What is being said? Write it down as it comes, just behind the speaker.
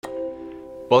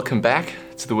Welcome back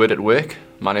to The Word at Work.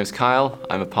 My name is Kyle.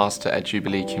 I'm a pastor at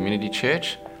Jubilee Community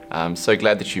Church. I'm so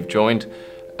glad that you've joined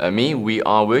me. We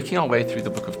are working our way through the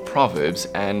book of Proverbs,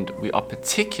 and we are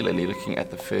particularly looking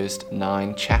at the first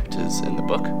 9 chapters in the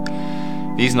book.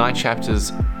 These 9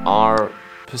 chapters are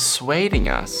persuading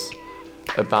us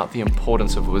about the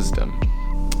importance of wisdom.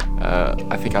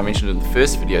 I think I mentioned in the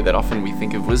first video that often we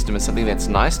think of wisdom as something that's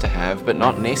nice to have, but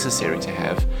not necessary to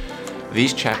have.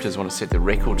 These chapters want to set the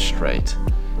record straight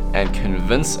and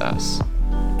convince us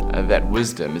that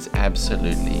wisdom is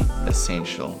absolutely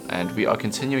essential. And we are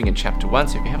continuing in chapter 1.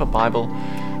 So if you have a Bible,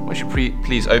 won't you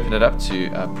please open it up to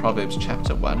Proverbs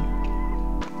chapter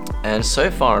 1. And so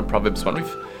far in Proverbs 1,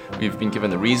 we've been given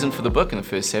the reason for the book in the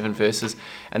first 7 verses.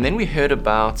 And then we heard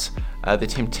about the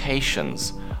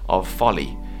temptations of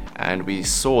folly. And we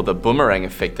saw the boomerang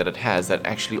effect that it has, that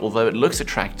actually, although it looks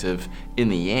attractive, in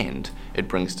the end, it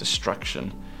brings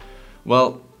destruction.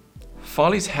 Well,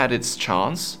 folly's had its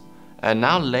chance, and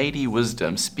now Lady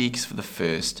Wisdom speaks for the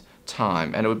first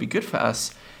time. And it would be good for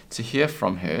us to hear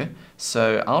from her.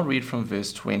 So I'll read from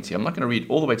verse 20. I'm not going to read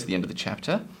all the way to the end of the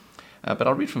chapter, but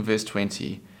I'll read from verse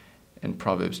 20 in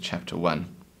Proverbs chapter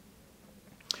 1.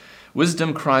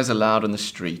 Wisdom cries aloud in the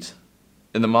street.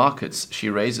 In the markets she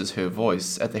raises her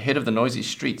voice. At the head of the noisy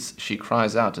streets she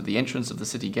cries out. At the entrance of the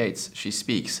city gates she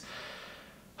speaks.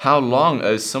 How long,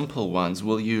 O simple ones,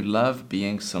 will you love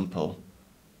being simple?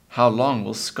 How long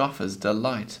will scoffers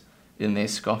delight in their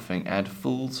scoffing, and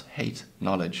fools hate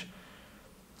knowledge?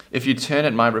 If you turn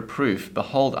at my reproof,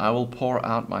 behold, I will pour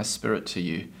out my spirit to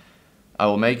you. I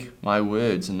will make my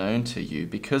words known to you,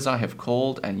 because I have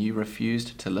called and you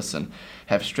refused to listen,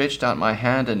 have stretched out my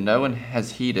hand and no one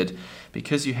has heeded,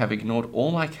 because you have ignored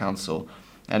all my counsel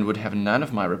and would have none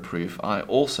of my reproof. I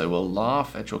also will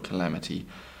laugh at your calamity.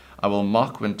 I will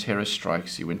mock when terror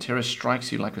strikes you, when terror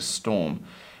strikes you like a storm,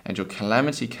 and your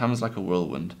calamity comes like a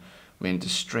whirlwind, when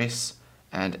distress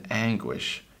and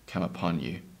anguish come upon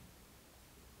you.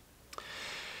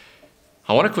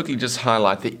 I want to quickly just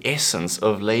highlight the essence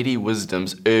of Lady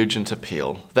Wisdom's urgent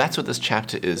appeal. That's what this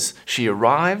chapter is. She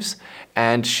arrives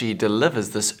and she delivers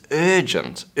this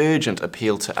urgent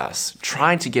appeal to us,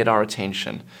 trying to get our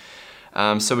attention.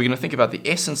 So we're going to think about the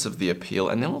essence of the appeal,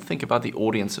 and then we'll think about the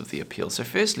audience of the appeal. So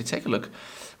firstly, take a look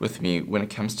with me when it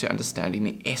comes to understanding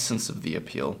the essence of the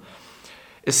appeal.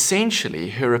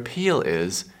 Essentially, her appeal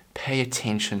is, pay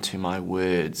attention to my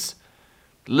words.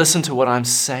 Listen to what I'm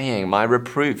saying, my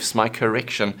reproofs, my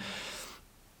correction.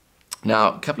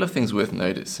 Now, a couple of things worth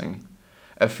noticing.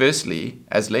 Firstly,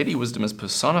 as Lady Wisdom is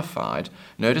personified,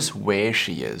 notice where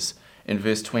she is. In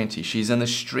verse 20, she's in the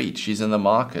street, she's in the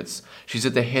markets, she's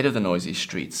at the head of the noisy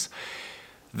streets.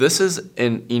 This is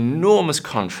an enormous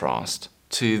contrast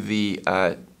to the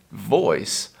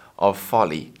voice of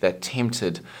folly that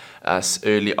tempted us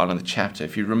early on in the chapter.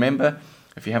 If you remember,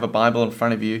 if you have a Bible in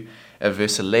front of you,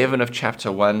 verse 11 of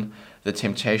chapter 1, the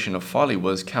temptation of folly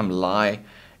was, come lie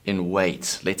in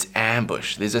wait, let's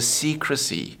ambush. There's a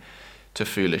secrecy to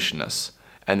foolishness,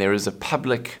 and there is a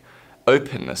public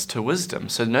openness to wisdom.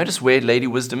 So notice where Lady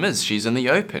Wisdom is. She's in the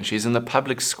open. She's in the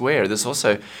public square. This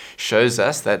also shows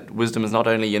us that wisdom is not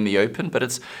only in the open, but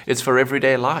it's for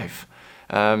everyday life.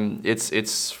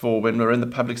 It's for when we're in the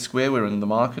public square, we're in the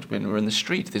market, when we're in the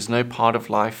street. There's no part of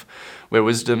life where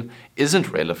wisdom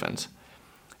isn't relevant.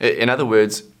 In other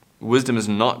words, wisdom is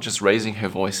not just raising her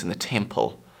voice in the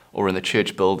temple or in the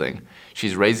church building.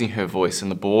 She's raising her voice in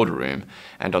the boardroom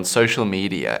and on social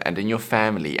media and in your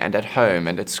family and at home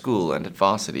and at school and at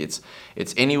varsity.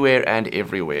 It's anywhere and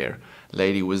everywhere.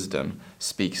 Lady Wisdom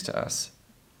speaks to us.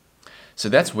 So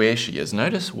that's where she is.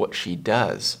 Notice what she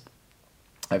does.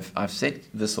 I've said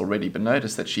this already, but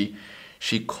notice that she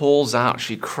calls out,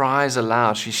 she cries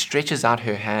aloud, she stretches out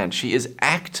her hand. She is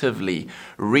actively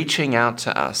reaching out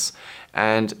to us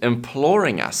and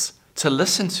imploring us to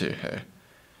listen to her.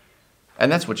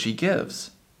 And that's what she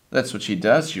gives. That's what she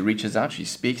does. She reaches out, she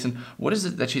speaks. And what is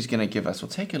it that she's going to give us? Well,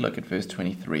 take a look at verse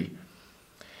 23.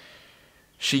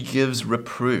 She gives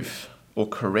reproof or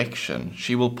correction.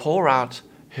 She will pour out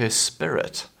her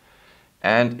spirit.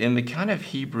 And in the kind of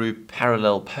Hebrew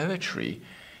parallel poetry,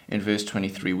 in verse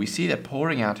 23, we see that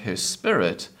pouring out her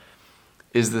spirit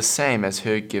is the same as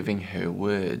her giving her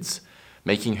words,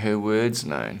 making her words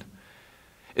known.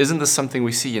 Isn't this something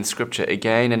we see in Scripture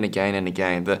again and again and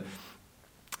again?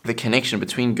 The connection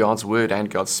between God's word and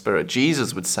God's spirit.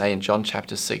 Jesus would say in John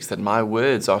chapter 6 that my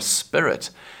words are spirit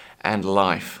and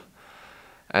life.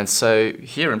 And so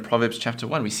here in Proverbs chapter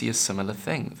 1, we see a similar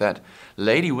thing, that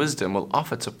Lady Wisdom will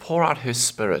offer to pour out her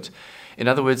spirit. In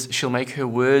other words, she'll make her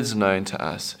words known to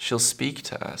us. She'll speak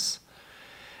to us.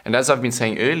 And as I've been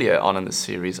saying earlier on in this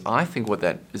series, I think what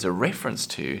that is a reference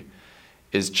to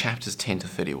is chapters 10 to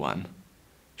 31.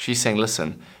 She's saying,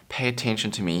 listen, pay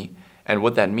attention to me. And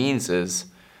what that means is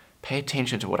pay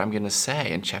attention to what I'm going to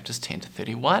say in chapters 10 to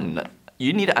 31.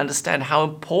 You need to understand how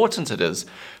important it is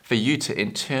for you to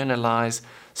internalize,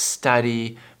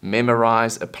 study,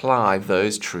 memorize, apply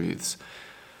those truths.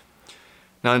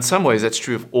 Now, in some ways, that's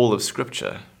true of all of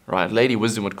Scripture, right? Lady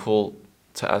Wisdom would call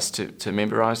to us to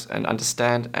memorize and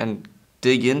understand and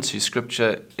dig into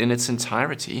Scripture in its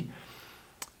entirety.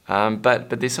 But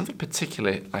there's something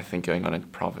particular, I think, going on in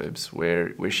Proverbs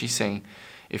where she's saying,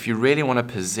 if you really want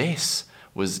to possess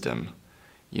wisdom,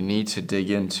 you need to dig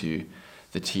into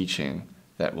the teaching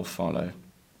that will follow.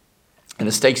 And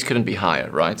the stakes couldn't be higher,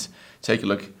 right? Take a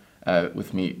look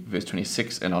with me, verse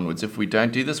 26 and onwards. If we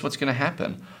don't do this, what's going to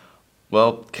happen?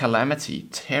 Well, calamity,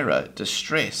 terror,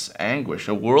 distress, anguish,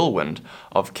 a whirlwind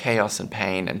of chaos and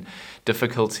pain and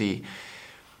difficulty.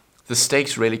 The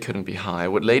stakes really couldn't be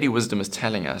higher. What Lady Wisdom is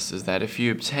telling us is that if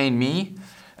you obtain me,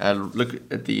 look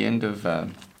at the end of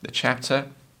the chapter,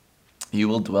 you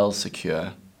will dwell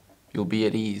secure. You'll be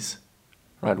at ease.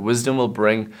 Right? Wisdom will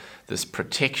bring this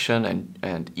protection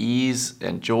and ease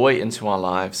and joy into our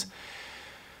lives.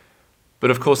 But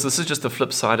of course, this is just the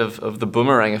flip side of the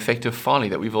boomerang effect of folly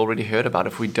that we've already heard about.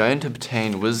 If we don't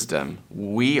obtain wisdom,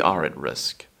 we are at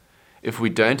risk. If we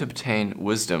don't obtain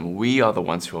wisdom, we are the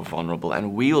ones who are vulnerable,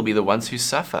 and we will be the ones who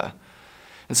suffer.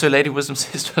 And so Lady Wisdom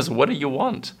says to us, what do you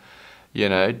want?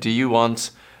 Do you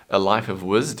want a life of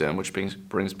wisdom, which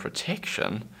brings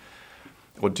protection?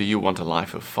 Or do you want a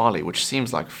life of folly, which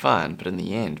seems like fun, but in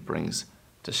the end brings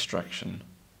destruction?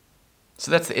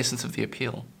 So that's the essence of the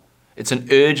appeal. It's an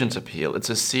urgent appeal. It's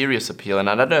a serious appeal. And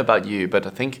I don't know about you, but I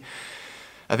think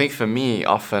for me,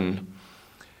 often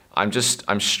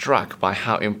I'm struck by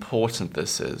how important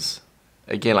this is.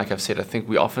 Again, like I've said, I think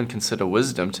we often consider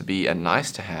wisdom to be a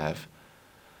nice to have,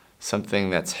 something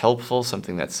that's helpful,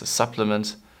 something that's a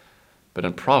supplement. But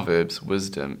in Proverbs,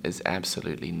 wisdom is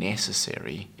absolutely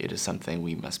necessary. It is something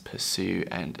we must pursue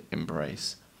and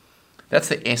embrace. That's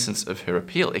the essence of her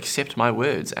appeal. Accept my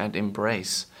words and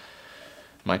embrace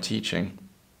my teaching.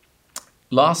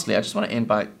 Lastly, I just want to end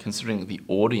by considering the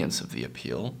audience of the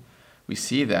appeal. We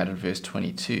see that in verse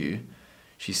 22.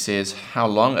 She says, how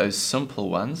long, O simple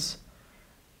ones,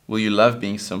 will you love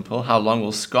being simple? How long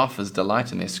will scoffers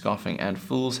delight in their scoffing and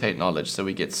fools hate knowledge? So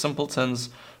we get simpletons,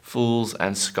 fools,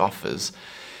 and scoffers.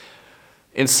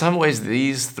 In some ways,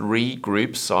 these three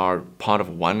groups are part of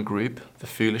one group, the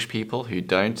foolish people who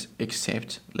don't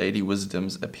accept Lady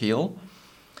Wisdom's appeal.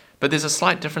 But there's a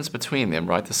slight difference between them,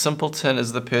 right? The simpleton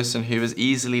is the person who is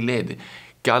easily led,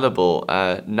 gullible,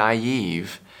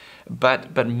 naive,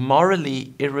 but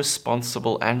morally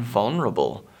irresponsible and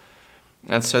vulnerable.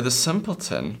 And so the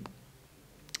simpleton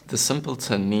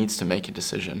needs to make a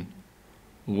decision.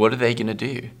 What are they going to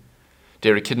do?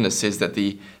 Derek Kidner says that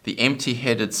the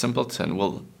empty-headed simpleton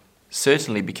will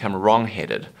certainly become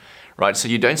wrong-headed, right? So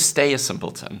you don't stay a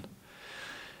simpleton.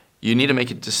 You need to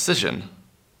make a decision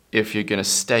if you're going to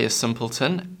stay a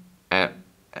simpleton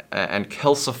and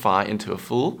calcify into a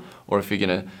fool, or if you're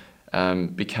going to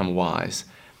become wise.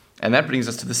 And that brings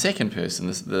us to the second person,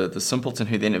 the simpleton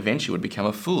who then eventually would become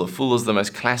a fool. A fool is the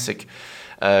most classic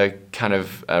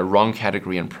wrong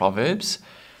category in Proverbs.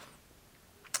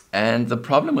 And the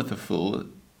problem with the fool,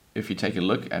 if you take a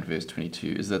look at verse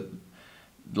 22, is that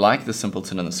like the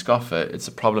simpleton and the scoffer, it's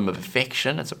a problem of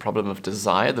affection, it's a problem of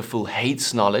desire. The fool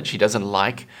hates knowledge. He doesn't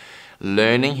like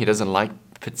learning. He doesn't like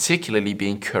particularly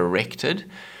being corrected.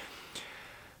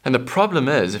 And the problem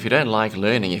is, if you don't like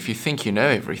learning, if you think you know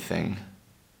everything,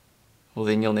 well,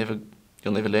 then you'll never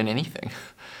learn anything.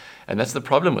 And that's the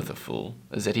problem with the fool,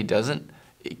 is that he doesn't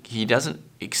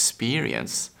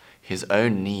experience his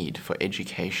own need for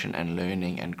education and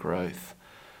learning and growth.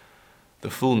 The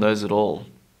fool knows it all,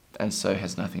 and so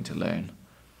has nothing to learn.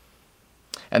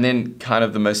 And then kind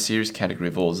of the most serious category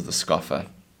of all is the scoffer.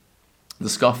 The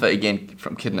scoffer, again,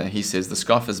 from Kidner, he says, the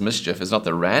scoffer's mischief is not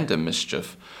the random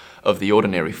mischief of the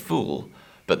ordinary fool,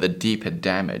 but the deeper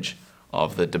damage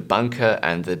of the debunker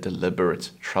and the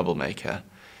deliberate troublemaker.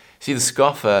 See, the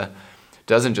scoffer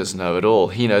doesn't just know it all.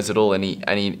 He knows it all, and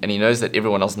he knows that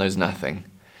everyone else knows nothing.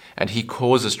 And he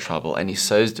causes trouble, and he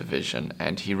sows division,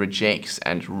 and he rejects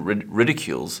and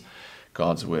ridicules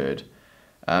God's word.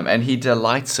 And he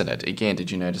delights in it. Again,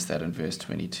 did you notice that in verse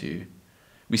 22?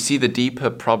 We see the deeper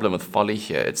problem with folly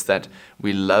here. It's that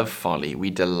we love folly, we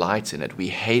delight in it, we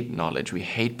hate knowledge, we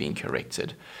hate being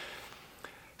corrected.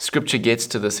 Scripture gets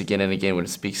to this again and again when it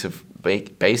speaks of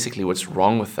basically what's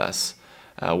wrong with us.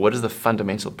 What is the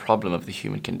fundamental problem of the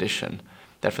human condition?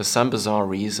 That for some bizarre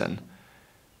reason,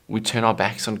 we turn our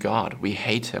backs on God. We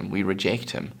hate him. We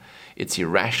reject him. It's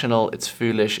irrational. It's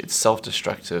foolish. It's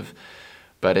self-destructive.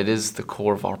 But it is the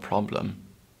core of our problem.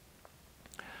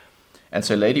 And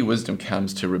so Lady Wisdom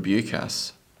comes to rebuke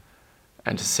us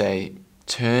and to say,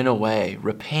 turn away,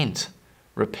 repent.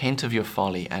 Repent of your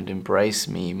folly and embrace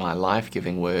me, my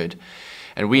life-giving word.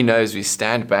 And we know as we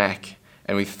stand back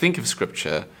and we think of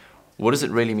Scripture, what does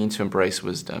it really mean to embrace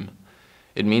wisdom?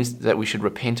 It means that we should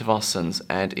repent of our sins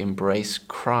and embrace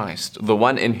Christ, the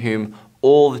one in whom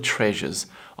all the treasures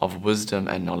of wisdom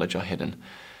and knowledge are hidden.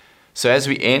 So as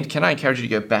we end, can I encourage you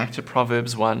to go back to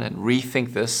Proverbs 1 and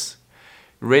rethink this?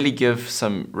 Really give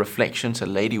some reflection to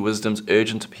Lady Wisdom's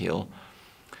urgent appeal,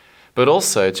 but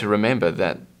also to remember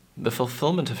that the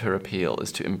fulfillment of her appeal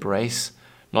is to embrace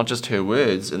not just her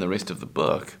words in the rest of the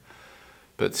book,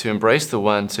 but to embrace the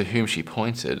one to whom she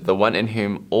pointed, the one in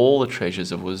whom all the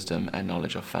treasures of wisdom and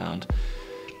knowledge are found,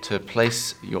 to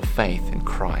place your faith in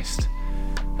Christ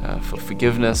for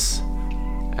forgiveness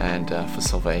and for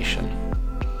salvation.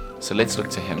 So let's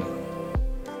look to him.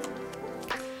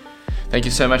 Thank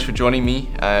you so much for joining me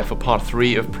for part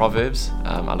 3 of Proverbs.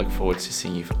 I look forward to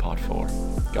seeing you for part 4.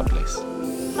 God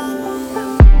bless.